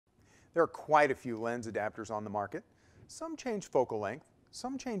There are quite a few lens adapters on the market. Some change focal length,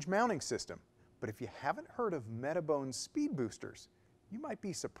 some change mounting system. But if you haven't heard of Metabones Speed Boosters, you might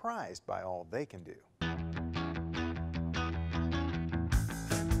be surprised by all they can do.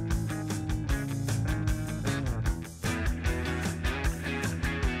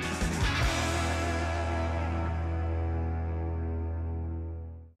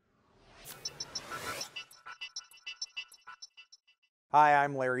 Hi,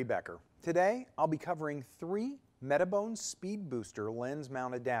 I'm Larry Becker. Today, I'll be covering 3 Metabones Speed Booster lens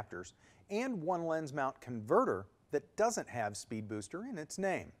mount adapters and one lens mount converter that doesn't have Speed Booster in its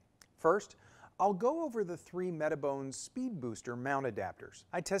name. First, I'll go over the 3 Metabones Speed Booster mount adapters.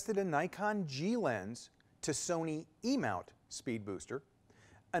 I tested a Nikon G lens to Sony E-mount Speed Booster,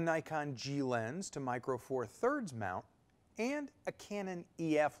 a Nikon G lens to Micro Four Thirds mount, and a Canon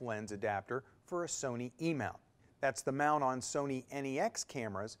EF lens adapter for a Sony E-mount. That's the mount on Sony NEX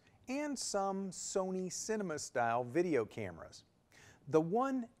cameras and some Sony cinema-style video cameras. The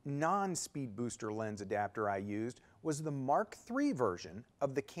one non-Speed Booster lens adapter I used was the Mark III version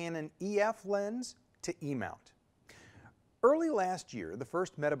of the Canon EF lens to E-mount. Early last year, the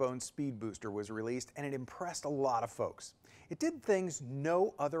first Metabones Speed Booster was released and it impressed a lot of folks. It did things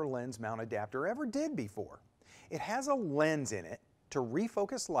no other lens mount adapter ever did before. It has a lens in it to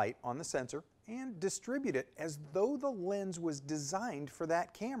refocus light on the sensor and distribute it as though the lens was designed for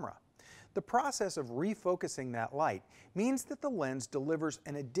that camera. The process of refocusing that light means that the lens delivers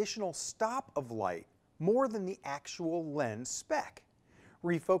an additional stop of light more than the actual lens spec.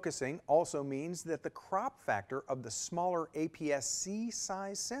 Refocusing also means that the crop factor of the smaller APS-C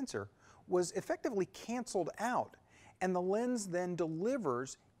size sensor was effectively canceled out, and the lens then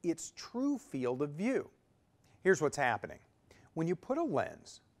delivers its true field of view. Here's what's happening. When you put a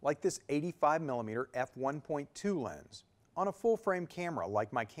lens, like this 85mm f1.2 lens, on a full-frame camera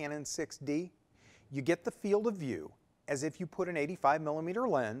like my Canon 6D, you get the field of view as if you put an 85mm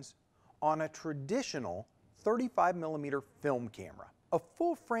lens on a traditional 35mm film camera. A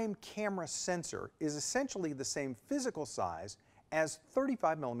full-frame camera sensor is essentially the same physical size as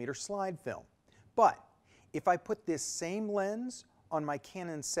 35mm slide film. But if I put this same lens on my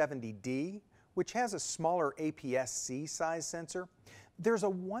Canon 70D, which has a smaller APS-C size sensor, there's a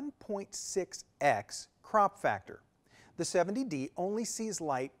 1.6x crop factor. The 70D only sees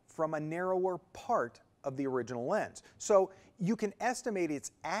light from a narrower part of the original lens, so you can estimate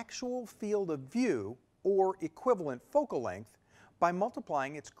its actual field of view, or equivalent focal length, by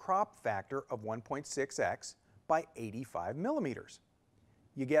multiplying its crop factor of 1.6x by 85mm.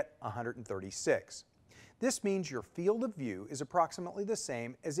 You get 136. This means your field of view is approximately the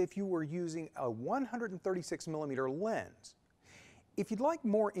same as if you were using a 136mm lens. If you'd like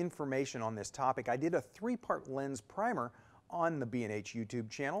more information on this topic, I did a 3-part lens primer on the B&H YouTube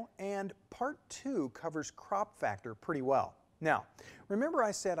channel, and part 2 covers crop factor pretty well. Now, remember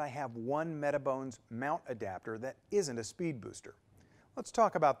I said I have one Metabones mount adapter that isn't a speed booster. Let's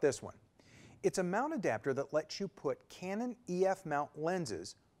talk about this one. It's a mount adapter that lets you put Canon EF mount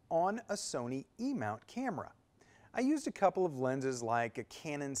lenses on a Sony E-mount camera. I used a couple of lenses like a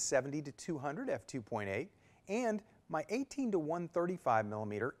Canon 70-200 f2.8 and my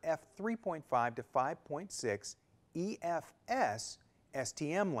 18-135mm f3.5-5.6 EFS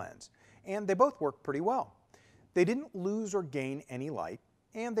STM lens, and they both worked pretty well. They didn't lose or gain any light,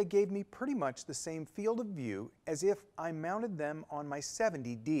 and they gave me pretty much the same field of view as if I mounted them on my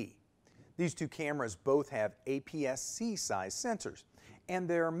 70D. These two cameras both have APS-C size sensors, and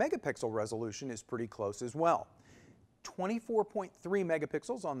their megapixel resolution is pretty close as well. 24.3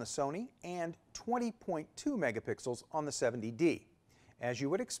 megapixels on the Sony and 20.2 megapixels on the 70D. As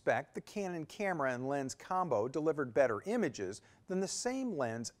you would expect, the Canon camera and lens combo delivered better images than the same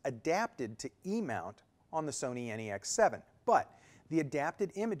lens adapted to E-mount on the Sony NEX7, but the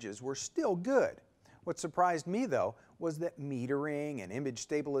adapted images were still good. What surprised me, though, was that metering and image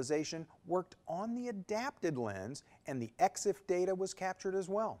stabilization worked on the adapted lens, and the EXIF data was captured as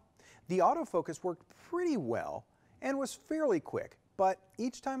well. The autofocus worked pretty well and was fairly quick, but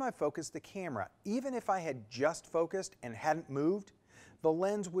each time I focused the camera, even if I had just focused and hadn't moved, the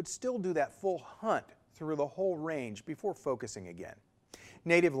lens would still do that full hunt through the whole range before focusing again.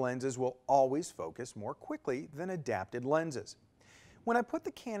 Native lenses will always focus more quickly than adapted lenses. When I put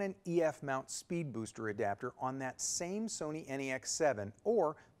the Canon EF mount Speed Booster adapter on that same Sony NEX7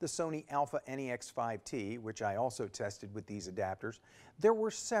 or the Sony Alpha NEX5T, which I also tested with these adapters, there were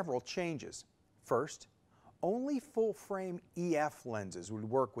several changes. First, only full-frame EF lenses would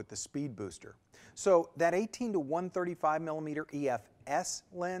work with the Speed Booster. So that 18-135mm EF-S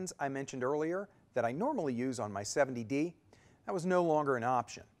lens I mentioned earlier that I normally use on my 70D, that was no longer an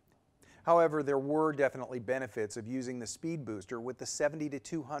option. However, there were definitely benefits of using the Speed Booster with the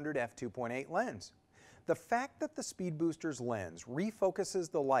 70-200 f2.8 lens. The fact that the Speed Booster's lens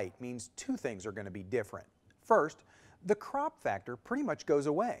refocuses the light means two things are going to be different. First, the crop factor pretty much goes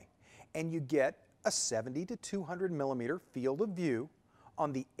away, and you get a 70-200 millimeter field of view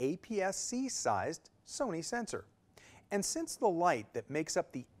on the APS-C sized Sony sensor. And since the light that makes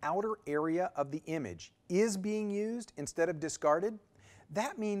up the outer area of the image is being used instead of discarded,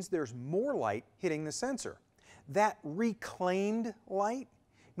 that means there's more light hitting the sensor. That reclaimed light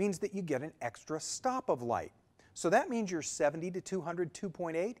means that you get an extra stop of light. So that means your 70-200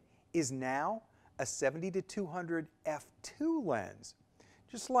 2.8 is now a 70-200 f2 lens.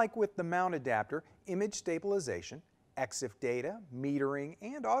 Just like with the mount adapter, image stabilization, EXIF data, metering,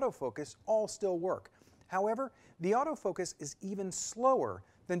 and autofocus all still work. However, the autofocus is even slower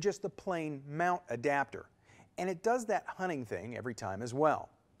than just the plain mount adapter, and it does that hunting thing every time as well.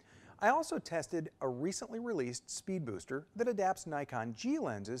 I also tested a recently released Speed Booster that adapts Nikon G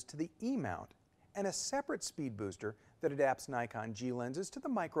lenses to the E-mount, and a separate Speed Booster that adapts Nikon G lenses to the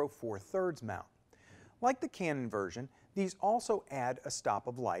Micro Four Thirds mount. Like the Canon version, these also add a stop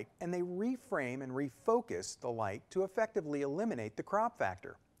of light, and they reframe and refocus the light to effectively eliminate the crop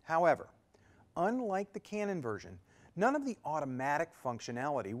factor. However, unlike the Canon version, none of the automatic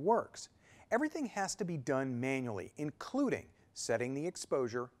functionality works. Everything has to be done manually, including setting the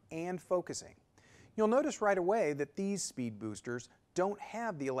exposure and focusing. You'll notice right away that these Speed Boosters don't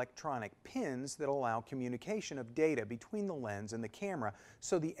have the electronic pins that allow communication of data between the lens and the camera,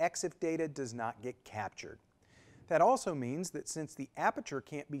 so the EXIF data does not get captured. That also means that since the aperture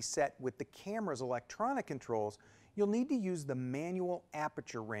can't be set with the camera's electronic controls, you'll need to use the manual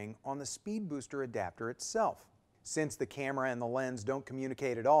aperture ring on the Speed Booster adapter itself. Since the camera and the lens don't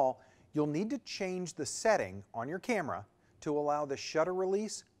communicate at all, you'll need to change the setting on your camera to allow the shutter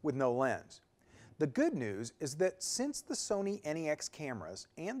release with no lens. The good news is that since the Sony NEX cameras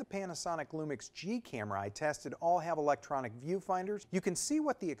and the Panasonic Lumix G camera I tested all have electronic viewfinders, you can see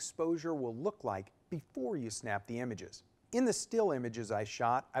what the exposure will look like before you snap the images. In the still images I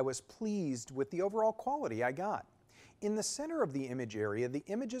shot, I was pleased with the overall quality I got. In the center of the image area, the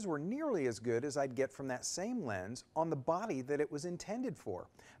images were nearly as good as I'd get from that same lens on the body that it was intended for.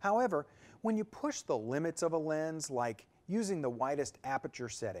 However, when you push the limits of a lens, like using the widest aperture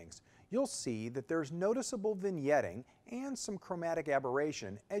settings, you'll see that there's noticeable vignetting and some chromatic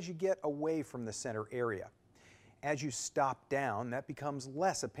aberration as you get away from the center area. As you stop down, that becomes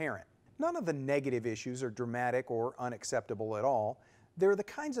less apparent. None of the negative issues are dramatic or unacceptable at all. They're the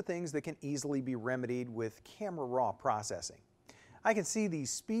kinds of things that can easily be remedied with camera raw processing. I can see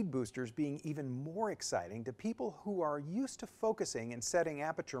these Speed Boosters being even more exciting to people who are used to focusing and setting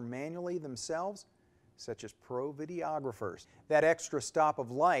aperture manually themselves, such as pro videographers. That extra stop of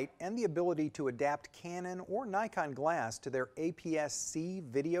light and the ability to adapt Canon or Nikon glass to their APS-C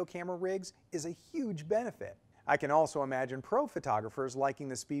video camera rigs is a huge benefit. I can also imagine pro photographers liking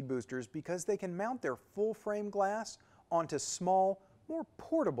the Speed Boosters because they can mount their full-frame glass onto small, more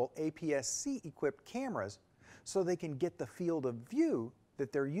portable APS-C equipped cameras so they can get the field of view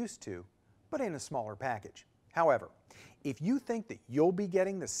that they're used to, but in a smaller package. However, if you think that you'll be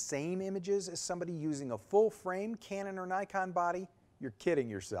getting the same images as somebody using a full-frame Canon or Nikon body, you're kidding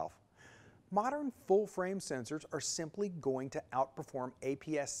yourself. Modern full-frame sensors are simply going to outperform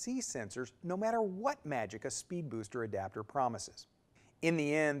APS-C sensors no matter what magic a Speed Booster adapter promises. In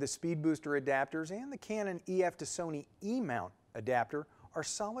the end, the Speed Booster adapters and the Canon EF to Sony E-mount adapter are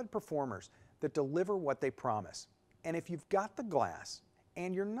solid performers that deliver what they promise. And if you've got the glass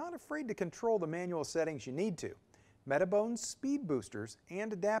and you're not afraid to control the manual settings you need to, Metabones Speed Boosters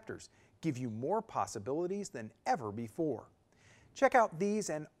and adapters give you more possibilities than ever before. Check out these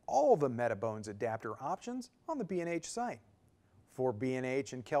and all the Metabones adapter options on the B&H site. For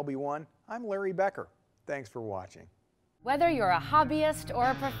B&H and Kelby One, I'm Larry Becker. Thanks for watching. Whether you're a hobbyist or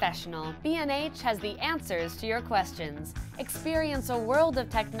a professional, B&H has the answers to your questions. Experience a world of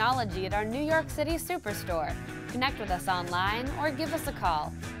technology at our New York City Superstore. Connect with us online or give us a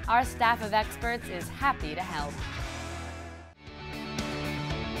call. Our staff of experts is happy to help.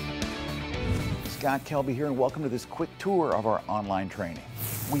 Scott Kelby here, and welcome to this quick tour of our online training.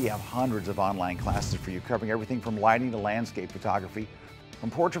 We have hundreds of online classes for you, covering everything from lighting to landscape photography,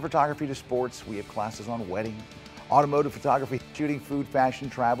 from portrait photography to sports. We have classes on wedding, automotive photography, shooting, food, fashion,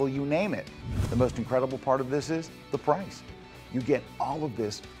 travel, you name it. The most incredible part of this is the price. You get all of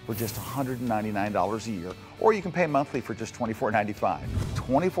this for just $199 a year, or you can pay monthly for just $24.95.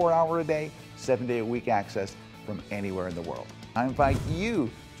 24-hour a day, 7-day a week access from anywhere in the world. I invite you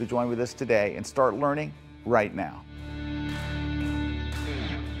to join with us today and start learning right now.